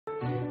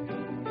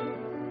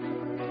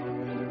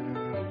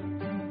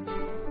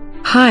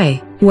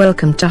Hi,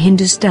 welcome to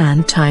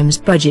Hindustan Times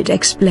Budget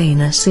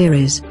Explainer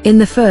series. In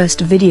the first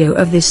video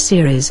of this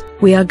series,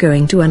 we are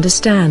going to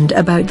understand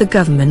about the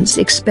government's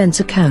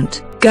expense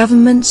account.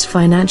 Government's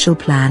financial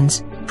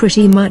plans,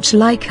 pretty much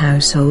like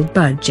household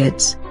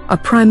budgets, are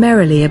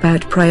primarily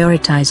about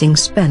prioritizing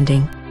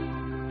spending.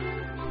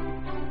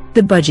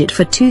 The budget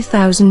for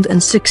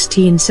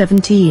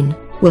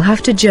 2016-17 will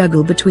have to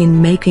juggle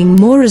between making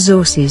more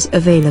resources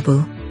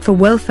available for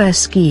welfare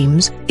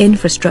schemes,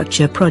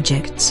 infrastructure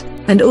projects,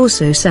 and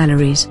also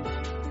salaries.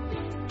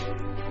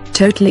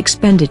 Total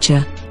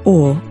expenditure,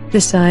 or the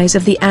size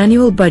of the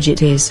annual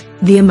budget, is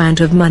the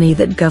amount of money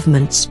that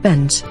government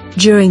spends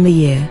during the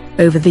year.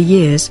 Over the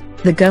years,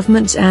 the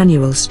government's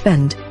annual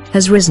spend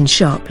has risen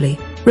sharply,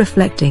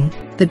 reflecting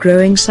the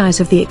growing size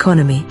of the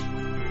economy.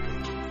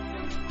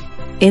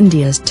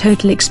 India's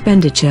total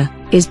expenditure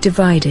is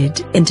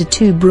divided into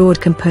two broad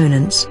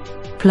components: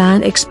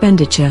 plan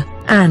expenditure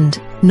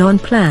and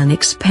non-plan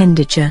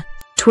expenditure.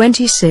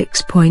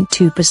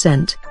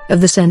 26.2%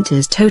 of the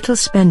centre's total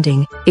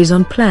spending is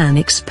on plan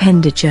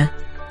expenditure.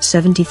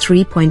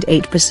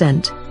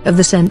 73.8% of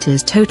the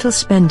centre's total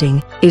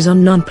spending is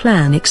on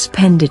non-plan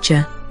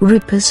expenditure.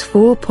 Rupees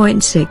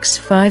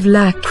 4.65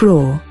 lakh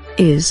crore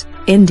is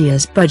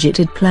India's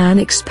budgeted plan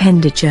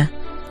expenditure.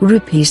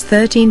 Rupees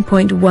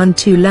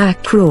 13.12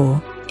 lakh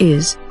crore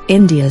is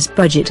India's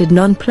budgeted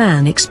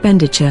non-plan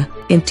expenditure.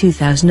 In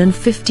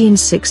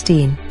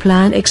 2015-16,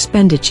 plan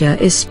expenditure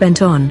is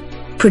spent on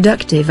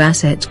productive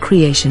asset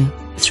creation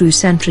through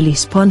centrally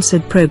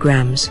sponsored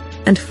programs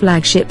and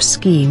flagship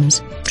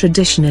schemes.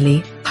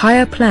 Traditionally,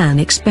 higher plan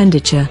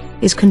expenditure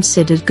is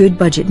considered good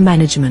budget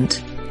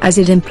management, as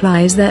it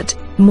implies that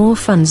more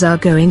funds are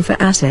going for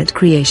asset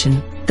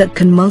creation that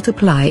can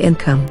multiply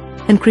income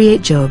and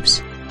create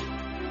jobs.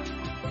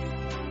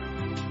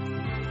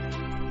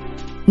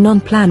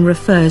 Non-plan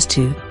refers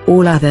to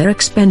all other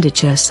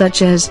expenditure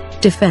such as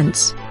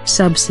defense,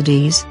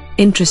 subsidies,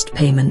 interest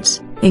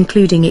payments,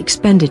 including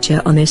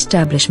expenditure on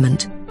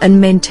establishment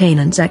and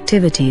maintenance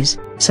activities,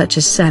 such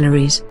as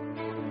salaries.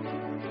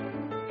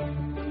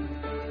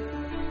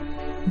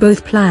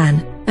 Both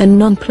plan and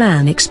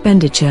non-plan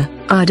expenditure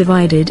are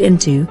divided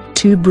into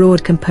two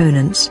broad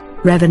components: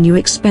 revenue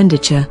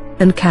expenditure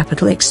and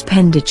capital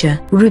expenditure.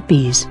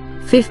 Rupees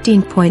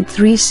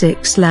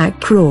 15.36 lakh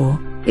crore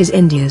is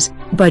India's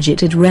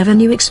budgeted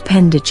revenue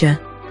expenditure.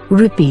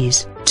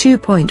 Rupees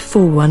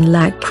 2.41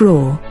 lakh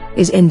crore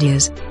is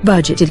India's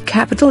budgeted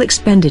capital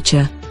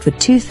expenditure. For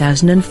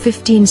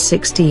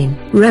 2015-16,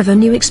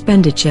 revenue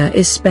expenditure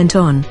is spent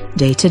on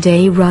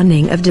day-to-day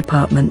running of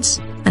departments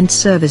and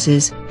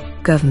services.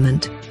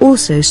 Government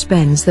also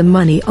spends the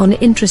money on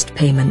interest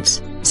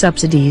payments,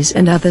 subsidies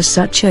and other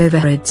such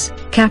overheads.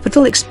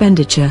 Capital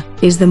expenditure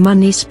is the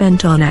money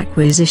spent on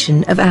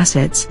acquisition of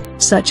assets,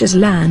 such as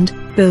land,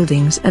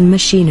 buildings and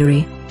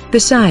machinery.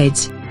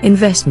 Besides,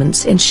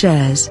 investments in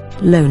shares,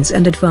 loans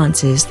and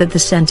advances that the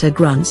centre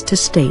grants to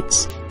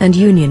states and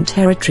union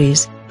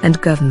territories and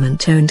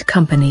government-owned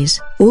companies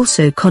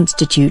also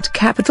constitute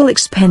capital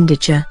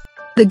expenditure.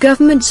 The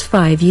government's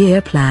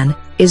 5-year plan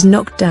is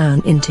knocked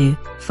down into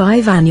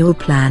 5 annual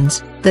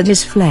plans that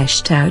is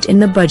fleshed out in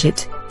the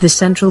budget. The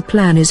central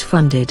plan is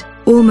funded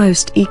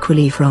almost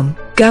equally from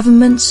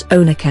government's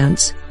own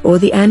accounts, or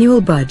the annual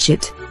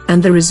budget,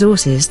 and the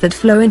resources that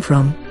flow in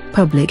from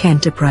public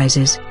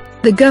enterprises.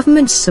 The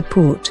government's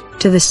support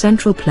to the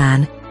central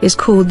plan is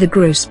called the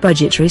Gross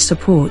Budgetary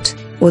Support,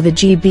 or the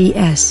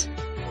GBS.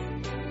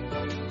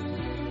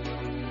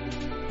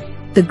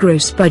 The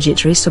gross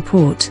budgetary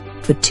support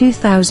for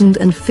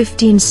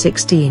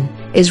 2015-16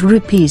 is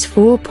Rupees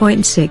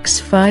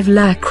 4.65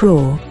 lakh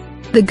crore.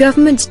 The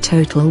government's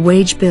total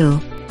wage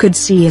bill could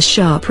see a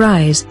sharp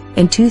rise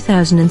in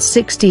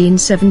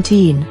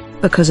 2016-17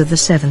 because of the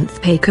 7th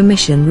Pay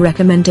Commission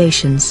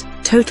recommendations.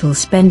 Total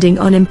spending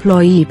on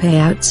employee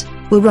payouts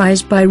will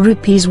rise by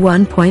Rupees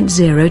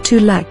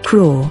 1.02 lakh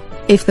crore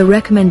if the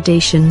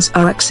recommendations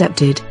are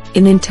accepted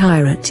in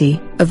entirety.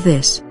 Of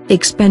this,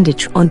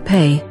 expenditure on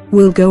pay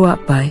will go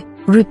up by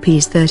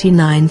Rupees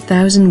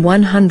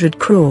 39,100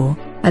 crore,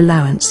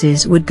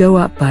 allowances would go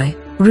up by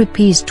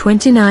Rupees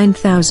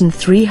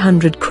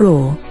 29,300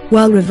 crore,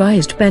 while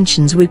revised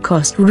pensions would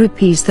cost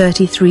Rupees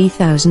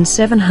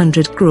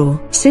 33,700 crore.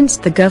 Since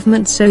the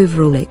government's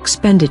overall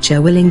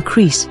expenditure will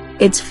increase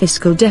its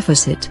fiscal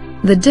deficit,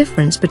 the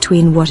difference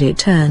between what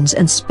it earns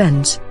and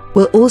spends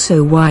will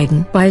also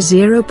widen by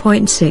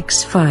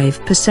 0.65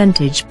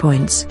 percentage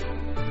points.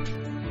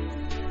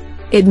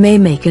 It may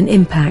make an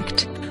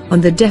impact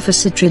on the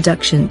deficit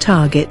reduction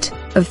target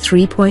of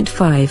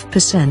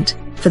 3.5%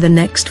 for the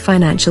next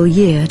financial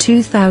year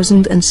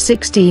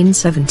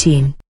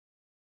 2016-17.